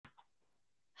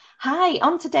Hi,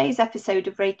 on today's episode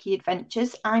of Reiki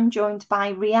Adventures, I'm joined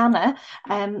by Rihanna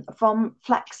from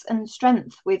Flex and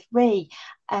Strength with Ree.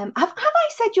 Have I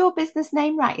said your business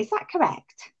name right? Is that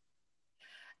correct?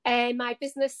 My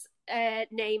business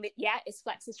name, is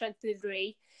Flex and Strength with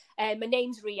Ree. My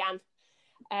name's Rianne.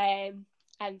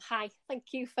 And hi,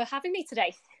 thank you for having me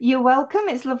today. You're welcome.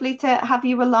 It's lovely to have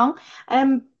you along.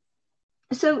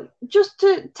 So just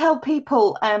to tell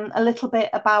people a little bit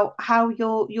about how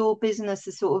your business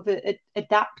has sort of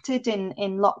adapted in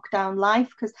lockdown life,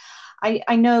 because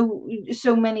I know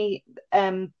so many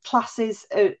classes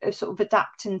are sort of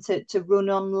adapting to run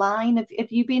online.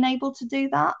 Have you been able to do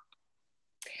that?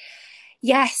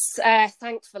 Yes,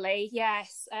 thankfully,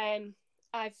 yes.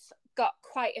 I've got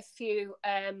quite a few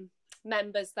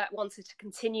members that wanted to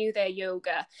continue their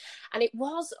yoga, and it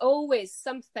was always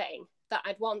something that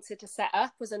I'd wanted to set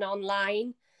up was an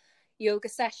online yoga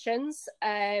sessions,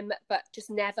 but just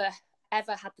never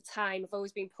ever had the time. I've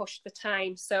always been pushed for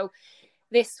time, so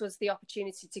this was the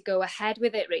opportunity to go ahead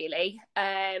with it, really.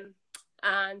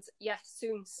 And yes,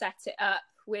 soon set it up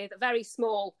with a very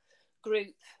small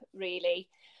group, really,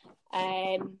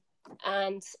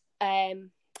 and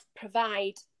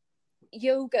provide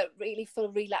yoga really for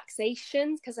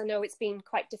relaxation, because I know it's been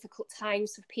quite difficult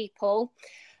times for people,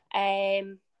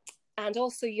 and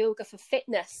also yoga for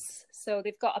fitness. So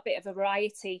they've got a bit of a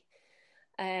variety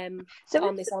So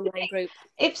on this online group.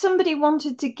 if somebody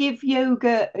wanted to give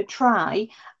yoga a try,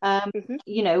 Mm-hmm.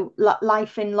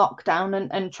 life in lockdown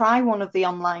and try one of the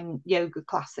online yoga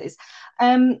classes,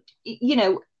 I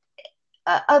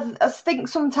think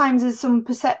sometimes there's some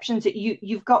perceptions that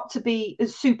you've got to be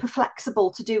super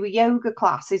flexible to do a yoga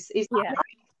class. Is that Yeah.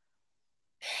 right?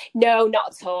 No,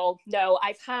 not at all. No,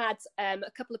 I've had a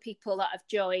couple of people that have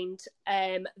joined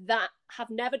that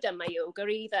have never done my yoga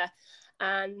either,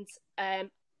 and are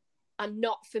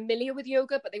not familiar with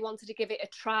yoga, but they wanted to give it a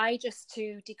try just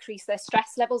to decrease their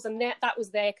stress levels, and that was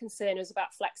their concern, was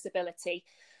about flexibility.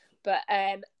 But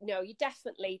no, you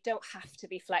definitely don't have to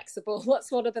be flexible.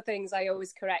 That's one of the things I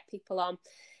always correct people on.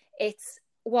 It's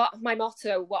what my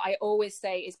motto, what I always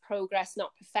say is progress,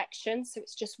 not perfection. So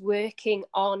it's just working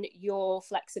on your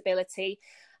flexibility.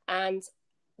 And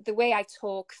the way I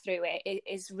talk through it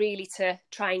is really to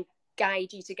try and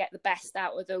guide you to get the best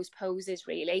out of those poses,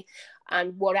 really.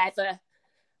 And whatever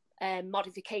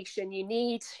modification you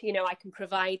need, I can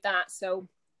provide that. So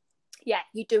yeah,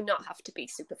 you do not have to be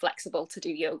super flexible to do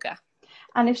yoga.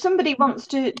 And if somebody wants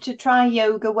to try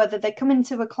yoga, whether they come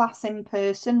into a class in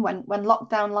person when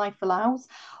lockdown life allows,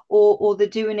 or they're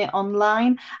doing it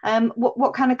online,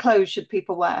 what kind of clothes should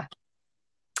people wear?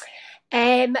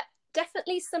 Um,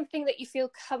 Definitely something that you feel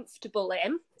comfortable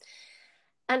in.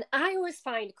 And I always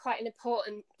find quite an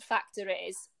important factor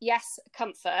is, yes,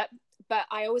 comfort, but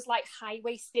I always like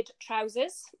high-waisted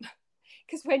trousers,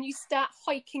 because when you start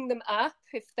hiking them up,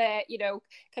 if they're,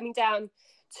 coming down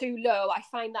too low, I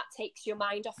find that takes your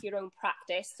mind off your own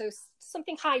practice. So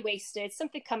something high-waisted,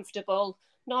 something comfortable,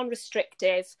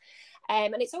 non-restrictive.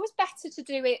 And it's always better to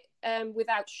do it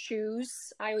without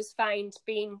shoes. I always find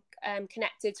being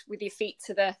connected with your feet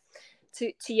to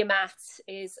your mat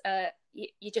is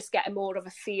you just get a more of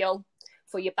a feel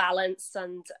for your balance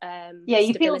and Yeah,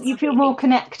 stability. you feel more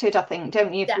connected, I think,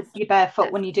 don't you, if you're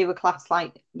barefoot when you Definitely. do a class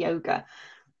like yoga?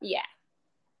 Yeah,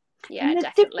 And yeah,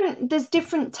 definitely. there's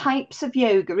different types of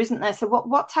yoga, isn't there? So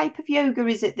what type of yoga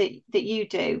is it that you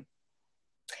do?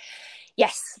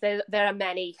 Yes, there are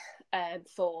many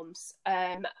forms.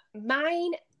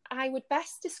 Mine, I would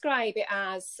best describe it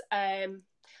as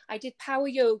I did power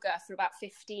yoga for about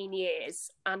 15 years,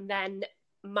 and then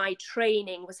my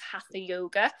training was hatha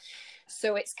yoga.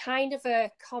 So it's kind of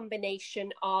a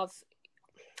combination of,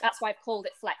 that's why I've called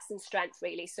it flex and strength,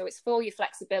 really. So it's for your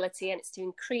flexibility and it's to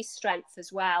increase strength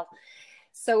as well.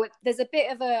 So there's a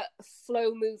bit of a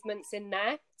flow movements in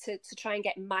there to try and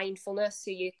get mindfulness. So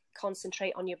you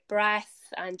concentrate on your breath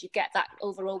and you get that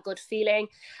overall good feeling.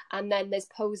 And then there's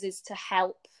poses to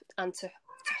help and to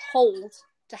hold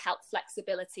to help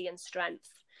flexibility and strength.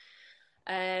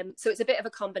 So it's a bit of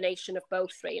a combination of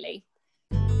both, really.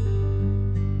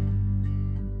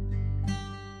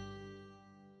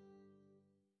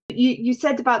 You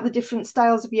said about the different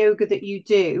styles of yoga that you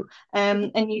do,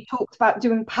 and you talked about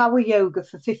doing power yoga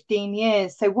for 15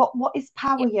 years. So what is Yeah.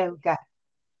 power yoga?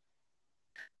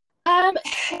 Um,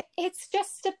 it's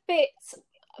just a bit.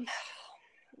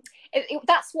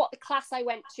 That's what the class I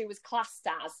went to was classed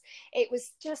as. It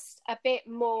was just a bit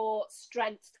more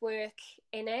strength work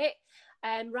in it,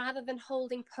 rather than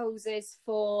holding poses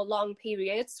for long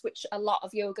periods, which a lot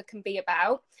of yoga can be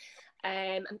about.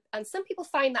 And some people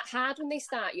find that hard when they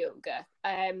start yoga.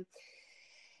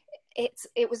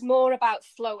 it was more about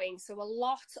flowing. So a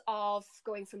lot of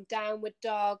going from downward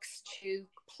dogs to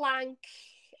plank,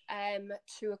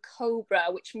 to a cobra,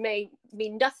 which may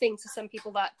mean nothing to some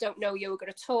people that don't know yoga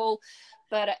at all,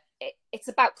 but it's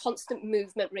about constant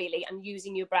movement really, and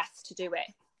using your breath to do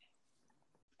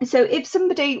it. So if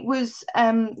somebody was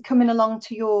coming along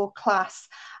to your class,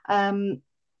 and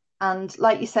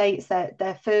like you say, it's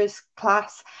their first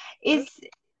class,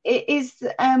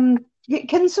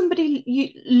 can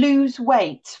somebody lose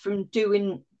weight from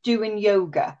doing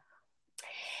yoga,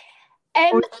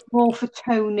 or it's more for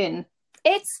toning?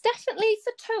 It's definitely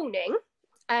for toning.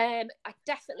 I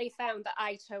definitely found that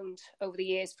I toned over the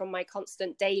years from my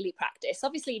constant daily practice.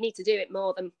 Obviously, you need to do it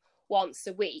more than once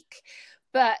a week,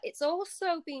 but it's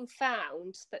also been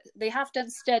found that they have done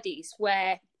studies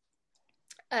where,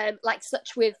 like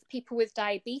such with people with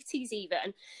diabetes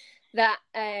even, that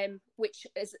which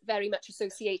is very much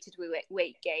associated with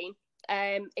weight gain.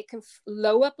 It can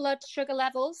lower blood sugar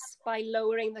levels by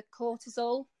lowering the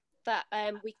cortisol that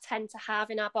we tend to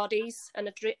have in our bodies,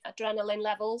 and adrenaline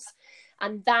levels,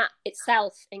 and that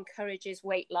itself encourages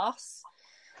weight loss.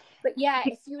 But yeah,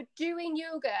 if you're doing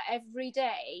yoga every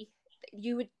day,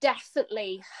 you would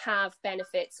definitely have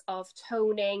benefits of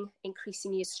toning,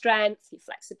 increasing your strength, your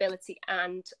flexibility,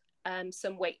 and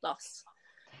some weight loss.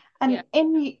 And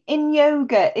in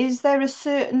yoga, is there a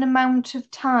certain amount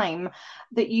of time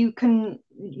that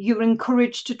you're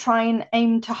encouraged to try and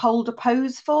aim to hold a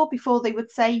pose for before they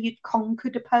would say you'd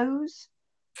conquered a pose?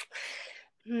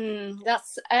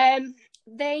 That's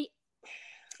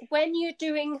when you're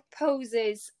doing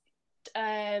poses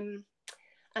and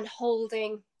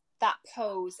holding that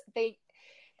pose, they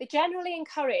generally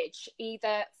encourage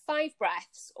either 5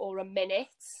 breaths or a minute.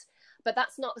 But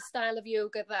that's not the style of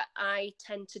yoga that I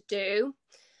tend to do.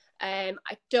 I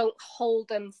don't hold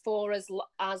them for as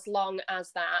long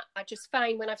as that. I just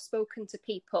find when I've spoken to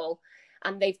people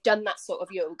and they've done that sort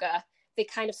of yoga, they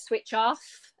kind of switch off.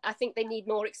 I think they need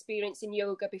more experience in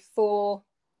yoga before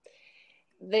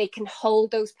they can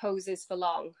hold those poses for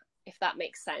long, if that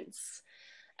makes sense.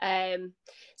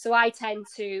 So I tend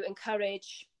to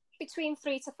encourage between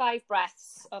 3 to 5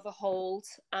 breaths of a hold,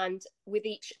 and with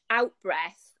each out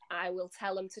breath, I will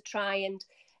tell them to try and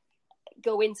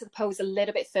go into the pose a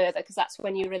little bit further, because that's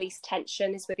when you release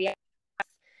tension, is with the breath,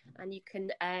 and you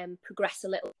can progress a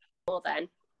little more then.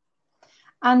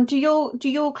 And do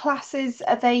your classes,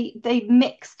 are they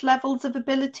mixed levels of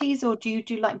abilities, or do you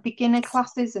do like beginner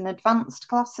classes and advanced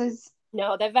classes?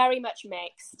 No, they're very much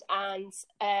mixed, and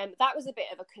that was a bit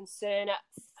of a concern at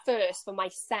first for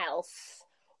myself,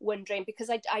 wondering, because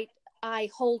I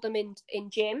hold them in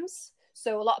gyms.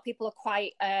 So a lot of people are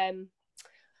quite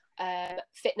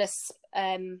fitness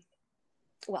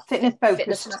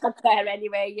fitness there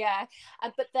anyway, yeah.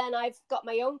 But then I've got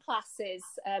my own classes,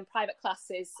 private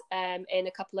classes, in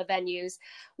a couple of venues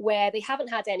where they haven't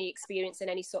had any experience in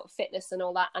any sort of fitness and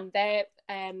all that, and their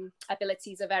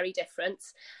abilities are very different.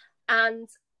 And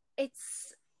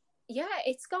it's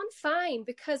gone fine,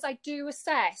 because I do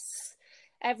assess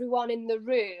everyone in the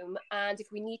room, and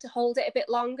if we need to hold it a bit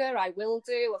longer, I will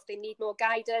do. If they need more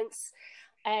guidance,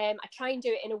 I try and do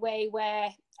it in a way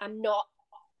where I'm not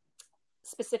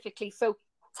specifically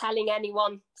telling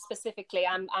anyone specifically.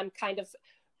 I'm kind of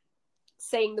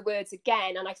saying the words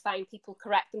again, and I find people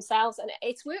correct themselves, and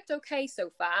it's worked okay so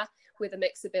far with the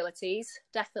mixed abilities,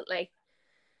 definitely.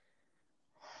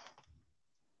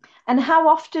 And how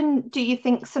often do you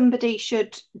think somebody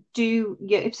should do,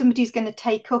 if somebody's going to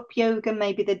take up yoga,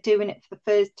 maybe they're doing it for the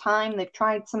first time, they've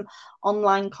tried some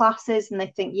online classes and they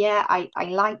think, yeah, I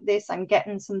like this, I'm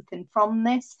getting something from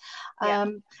this.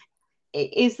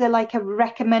 Is there like a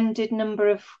recommended number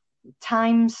of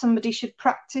times somebody should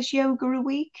practice yoga a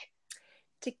week?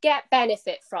 To get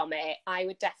benefit from it, I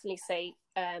would definitely say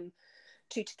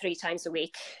 2 to 3 times a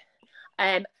week.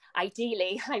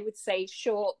 Ideally, I would say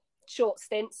short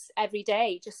stints every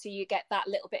day, just so you get that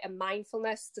little bit of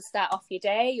mindfulness to start off your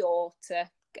day or to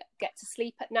get to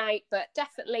sleep at night. But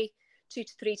definitely 2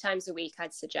 to 3 times a week,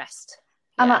 I'd suggest.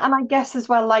 Yeah. And I guess as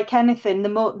well, like anything, the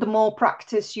more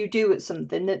practice you do at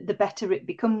something, the better it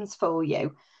becomes for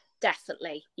you.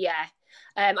 Definitely, yeah.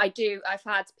 I've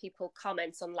had people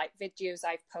comment on like videos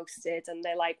I've posted, and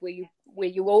they're like, were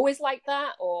you always like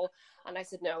that? And I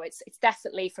said, no, it's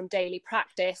definitely from daily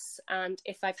practice. And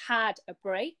if I've had a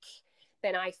break,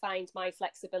 then I find my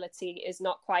flexibility is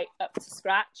not quite up to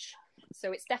scratch.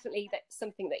 So it's definitely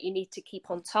something that you need to keep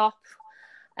on top.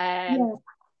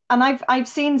 And I've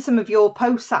seen some of your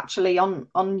posts actually on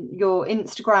your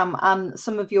Instagram and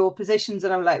some of your positions,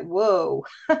 and I'm like, whoa,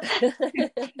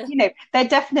 they're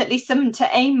definitely something to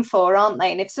aim for, aren't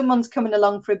they? And if someone's coming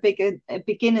along for a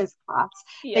beginner's class,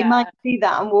 they might Yeah, see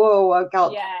that and whoa, oh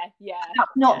God, yeah, yeah,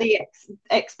 that's not yeah. the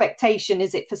expectation,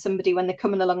 is it, for somebody when they're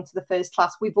coming along to the first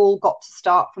class? We've all got to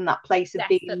start from that place of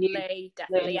being new. Definitely,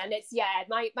 definitely. And it's, yeah,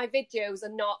 my videos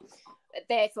are not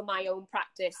there for my own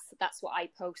practice. That's what I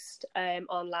post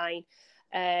online,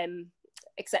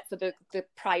 except for the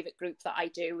private group that I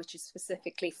do, which is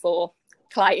specifically for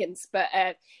clients. But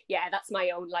yeah, that's my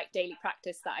own like daily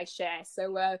practice that I share.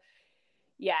 So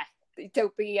yeah,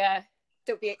 don't be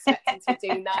expecting to be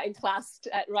doing that in class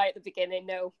right at the beginning.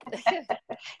 No.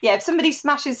 Yeah, if somebody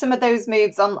smashes some of those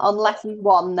moves on lesson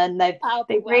one, then I'll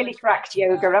be they've well really and cracked truly.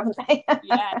 yoga, haven't they?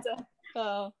 Yeah.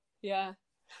 Oh, yeah.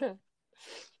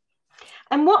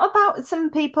 And what about some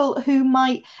people who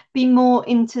might be more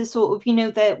into sort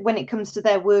of, their, when it comes to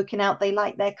their working out, they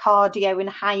like their cardio and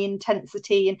high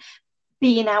intensity and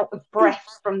being out of breath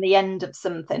from the end of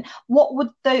something. What would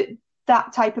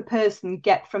that type of person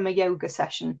get from a yoga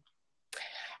session?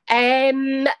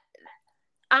 I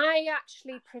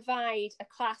actually provide a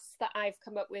class that I've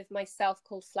come up with myself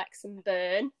called Flex and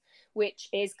Burn, which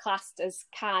is classed as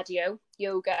cardio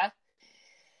yoga.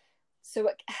 So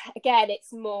again,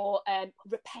 it's more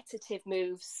repetitive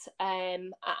moves at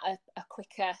a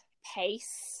quicker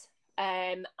pace,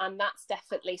 and that's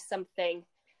definitely something.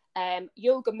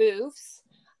 Yoga moves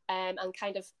and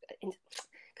kind of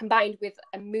combined with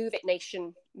a Move It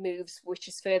Nation moves, which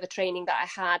is further training that I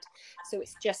had. So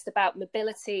it's just about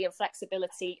mobility and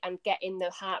flexibility and getting the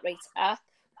heart rate up.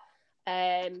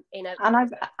 And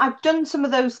I've done some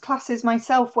of those classes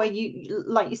myself where you,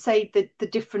 like you say, the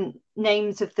different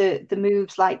names of the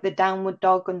moves, like the downward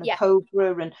dog and the yeah,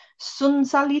 cobra and sun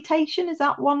salutation. Is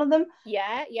that one of them?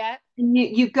 yeah. And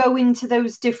you go into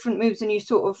those different moves and you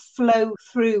sort of flow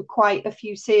through quite a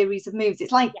few series of moves.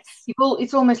 It's like Yes.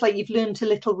 it's almost like you've learned a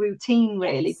little routine,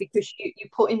 really, Yes. because you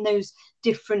put in those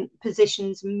different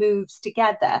positions and moves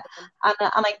together. And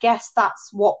I guess that's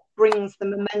what brings the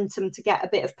momentum to get a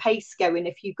bit of pace going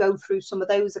if you go through some of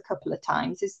those a couple of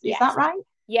times. Is Yes. that right?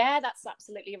 Yeah, that's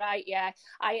absolutely right. Yeah,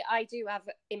 I do have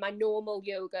in my normal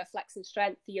yoga, flex and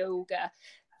strength yoga,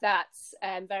 that's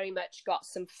very much got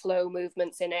some flow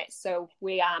movements in it. So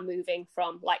we are moving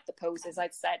from, like the poses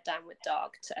I'd said, downward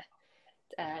dog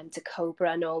to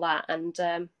cobra and all that. And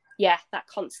yeah, that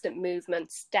constant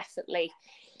movement's definitely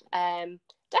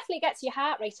gets your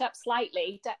heart rate up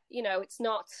slightly. It's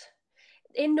not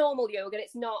in normal yoga,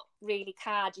 it's not really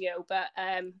cardio, but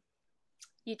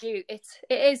it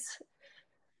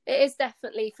is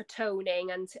definitely for toning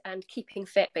and keeping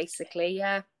fit, basically.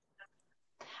 Yeah.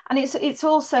 And it's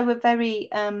also a very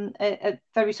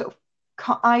sort of,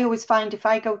 I always find if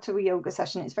I go to a yoga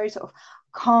session, it's very sort of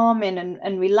calming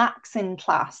and relaxing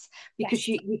class, because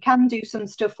Yes. you can do some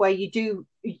stuff where you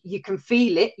can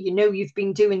feel it, you've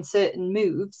been doing certain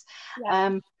moves.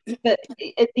 Yeah. But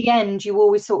at the end, you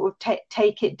always sort of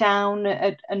take it down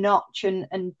a notch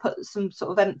and put some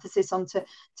sort of emphasis onto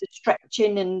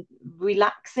stretching and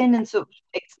relaxing, and sort of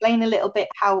explain a little bit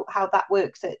how that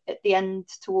works at the end,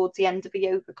 towards the end of a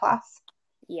yoga class.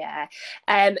 Yeah.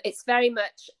 It's very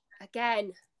much,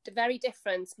 again, very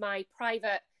different. My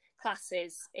private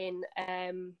classes in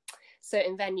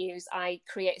certain venues, I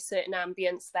create a certain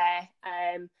ambience there.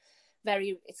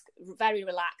 It's very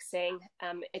relaxing.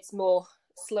 It's more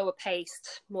slower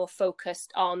paced, more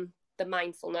focused on the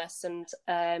mindfulness. And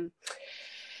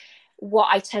what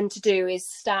I tend to do is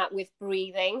start with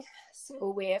breathing.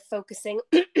 So we're focusing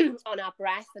on our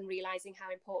breath and realizing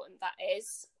how important that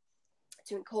is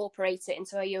to incorporate it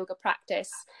into our yoga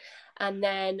practice. And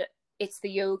then it's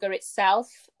the yoga itself.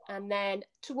 And then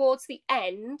towards the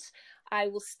end, I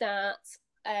will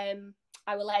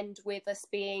end with us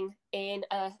being in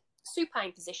a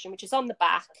supine position, which is on the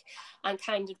back, and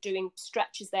kind of doing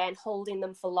stretches there and holding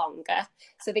them for longer.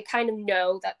 So they kind of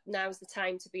know that now's the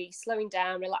time to be slowing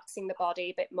down, relaxing the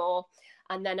body a bit more.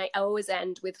 And then I always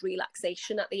end with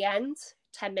relaxation at the end,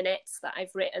 10 minutes that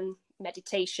I've written,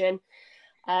 meditation,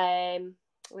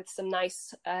 with some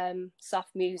nice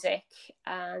soft music.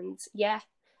 And yeah,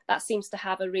 that seems to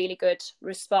have a really good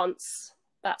response,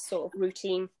 that sort of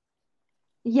routine.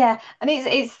 Yeah, and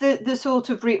it's the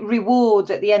sort of reward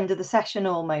at the end of the session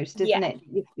almost, Yeah, isn't it?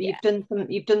 yeah,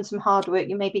 You've done some hard work.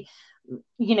 You maybe,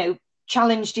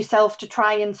 challenged yourself to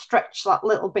try and stretch that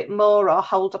little bit more or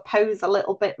hold a pose a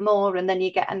little bit more, and then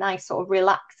you get a nice sort of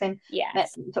relaxing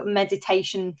yes, sort of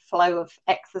meditation flow of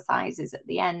exercises at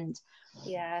the end.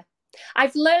 yeah.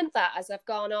 I've learned that as I've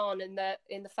gone on in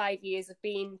the 5 years of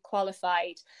being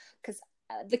qualified, because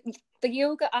the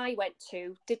yoga I went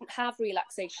to didn't have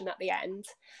relaxation at the end,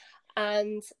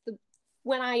 and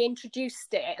when I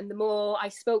introduced it and the more I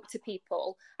spoke to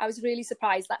people, I was really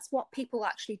surprised. That's what people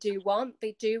actually do want.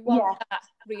 They do want that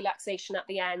relaxation at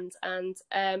the end, and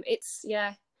it's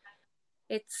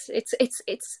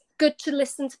good to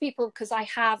listen to people, because I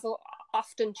have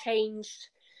often changed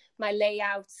my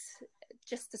layout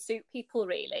just to suit people,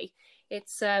 really.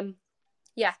 It's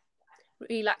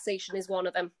relaxation is one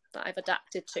of them that I've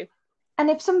adapted to. And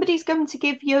if somebody's going to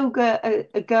give yoga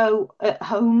a go at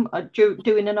home, or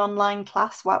doing an online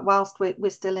class whilst we're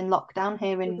still in lockdown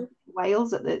here in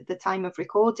Wales at the time of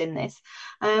recording this,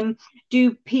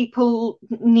 do people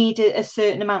need a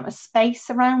certain amount of space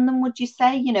around them, would you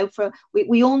say? You know,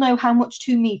 we all know how much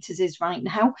 2 meters is right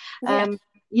now.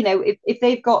 You know, if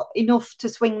they've got enough to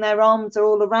swing their arms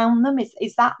all around them,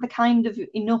 is that the kind of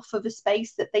enough of a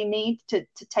space that they need to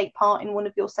take part in one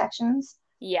of your sessions?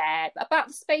 Yeah, about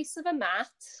the space of a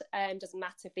mat. Doesn't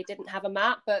matter if they didn't have a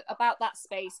mat, but about that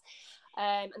space.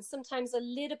 And sometimes a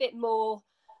little bit more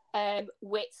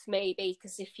width, maybe,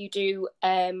 because if you do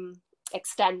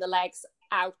extend the legs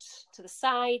out to the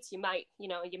sides, you might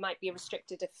be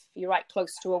restricted if you're right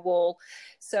close to a wall.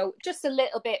 So just a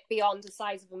little bit beyond the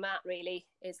size of a mat really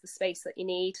is the space that you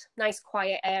need. Nice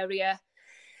quiet area,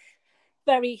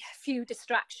 very few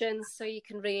distractions, so you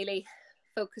can really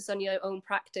focus on your own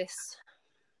practice.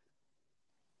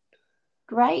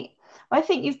 Great. I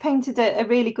think you've painted a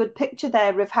really good picture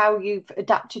there of how you've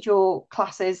adapted your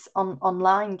classes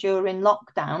online during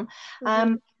lockdown.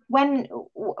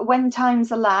 When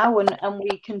times allow and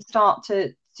we can start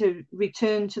to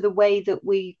return to the way that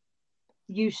we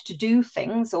used to do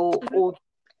things, or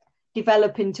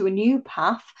develop into a new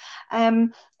path,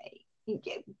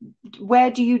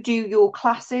 where do you do your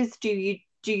classes? Do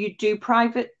you do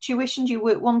private tuition? Do you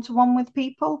work one-to-one with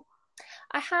people?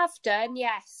 I have done,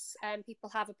 yes. People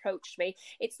have approached me.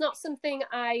 It's not something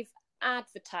I've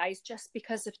advertised just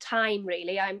because of time,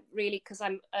 really. Because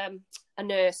I'm a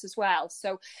nurse as well,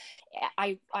 so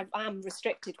I am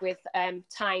restricted with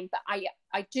time. But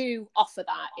I do offer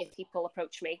that if people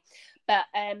approach me. But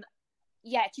do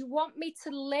you want me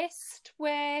to list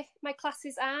where my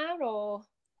classes are, or?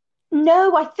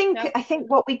 No, I think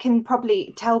what we can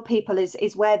probably tell people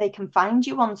is where they can find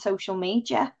you on social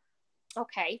media.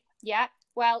 Okay, yeah.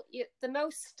 Well,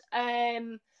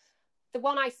 the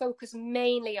one I focus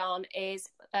mainly on is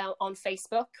on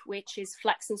Facebook, which is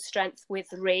Flex and Strength with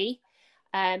Rhi,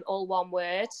 all one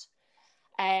word.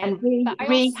 And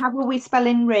Rhi, how are we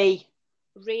spelling Rhi?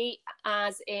 Rhi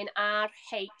as in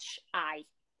RHI.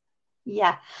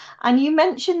 Yeah, and you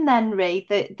mentioned then, Rhi,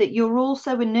 that you're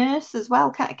also a nurse as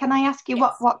well. Can I ask you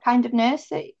what kind of nurse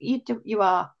that you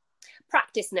are?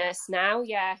 Practice nurse now,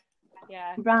 yeah.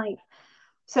 Right.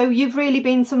 So you've really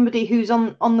been somebody who's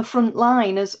on the front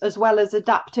line as well as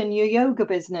adapting your yoga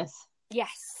business.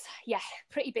 Yes, yeah,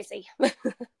 pretty busy.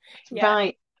 Yeah.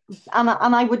 Right, and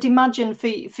I would imagine for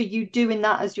you doing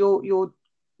that as your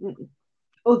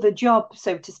other job,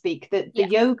 so to speak, that the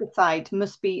yoga side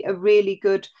must be a really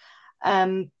good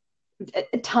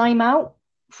time out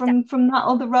from that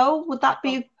other role. Would that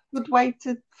be a good way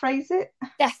to phrase it?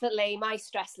 Definitely. My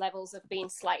stress levels have been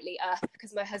slightly up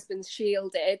because my husband's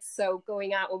shielded, so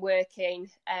going out and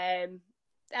working, and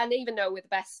even though with the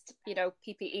best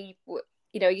PPE,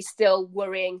 you're still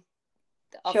worrying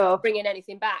of bringing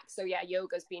anything back. So yeah,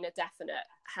 yoga's been a definite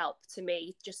help to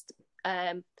me, just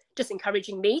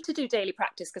encouraging me to do daily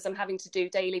practice, because I'm having to do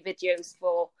daily videos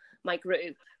for my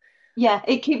group. Yeah,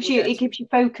 it keeps you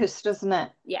focused, doesn't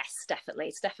it? Yes, definitely.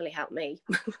 It's definitely helped me.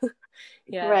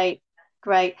 Yeah.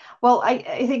 Great. Well, I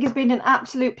think it's been an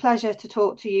absolute pleasure to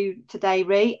talk to you today,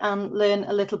 Rhi, and learn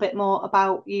a little bit more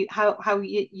about you, how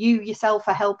you yourself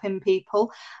are helping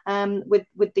people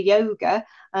with the yoga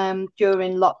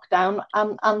during lockdown,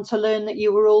 and to learn that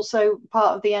you were also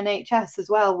part of the NHS as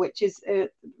well, which is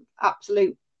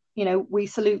absolute. We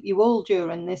salute you all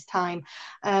during this time.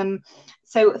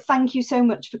 So thank you so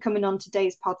much for coming on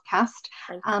today's podcast.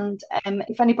 And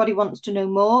if anybody wants to know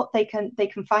more, they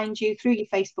can find you through your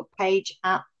Facebook page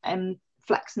at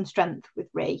Flex and Strength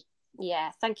with Rhi.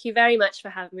 Yeah, thank you very much for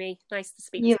having me. Nice to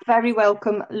speak. You're very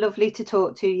welcome. Lovely to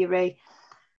talk to you, Rhi.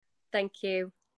 Thank you.